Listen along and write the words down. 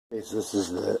Okay, so this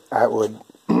is the Atwood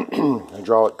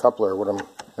hydraulic coupler. What I'm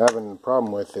having a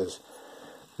problem with is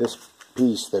this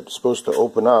piece that's supposed to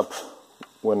open up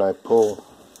when I pull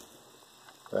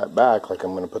that back, like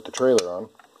I'm going to put the trailer on.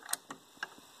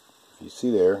 If you see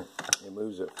there, it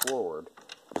moves it forward.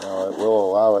 Now it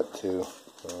will allow it to,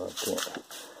 I can't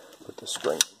put the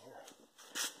spring in here.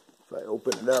 If I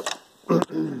open it up,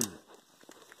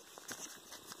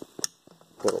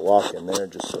 put a lock in there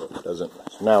just so it doesn't.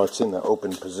 So now it's in the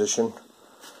open position,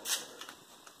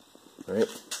 right?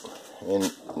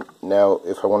 And now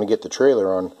if I want to get the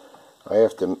trailer on, I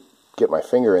have to get my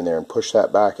finger in there and push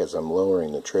that back as I'm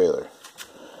lowering the trailer.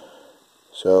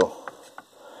 So,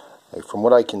 like, from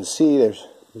what I can see, there's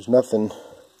nothing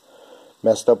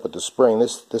messed up with the spring.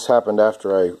 This happened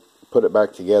after I put it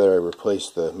back together. I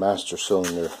replaced the master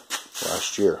cylinder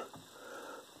last year,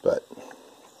 but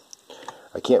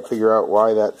I can't figure out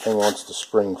why that thing wants to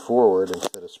spring forward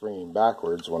instead of springing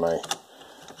backwards when I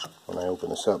open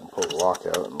this up and pull the lock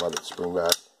out and let it spring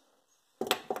back.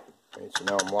 Okay, so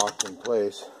now I'm locked in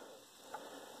place.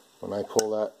 When I pull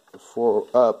that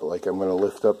up, like I'm going to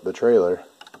lift up the trailer,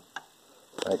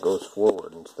 that goes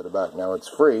forward instead of back. Now it's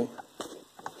free.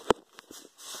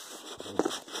 I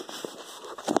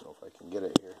don't know if I can get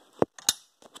it here.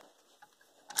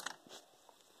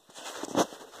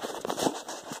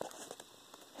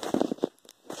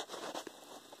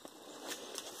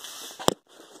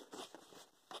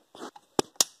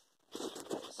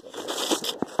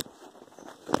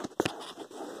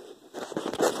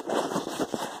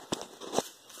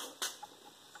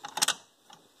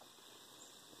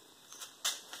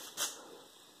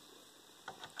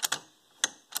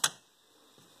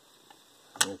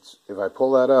 If I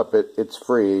pull that up, it's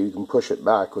free. You can push it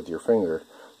back with your finger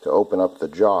to open up the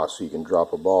jaw so you can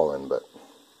drop a ball in, but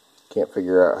can't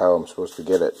figure out how I'm supposed to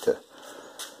get it to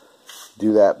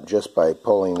do that just by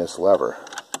pulling this lever.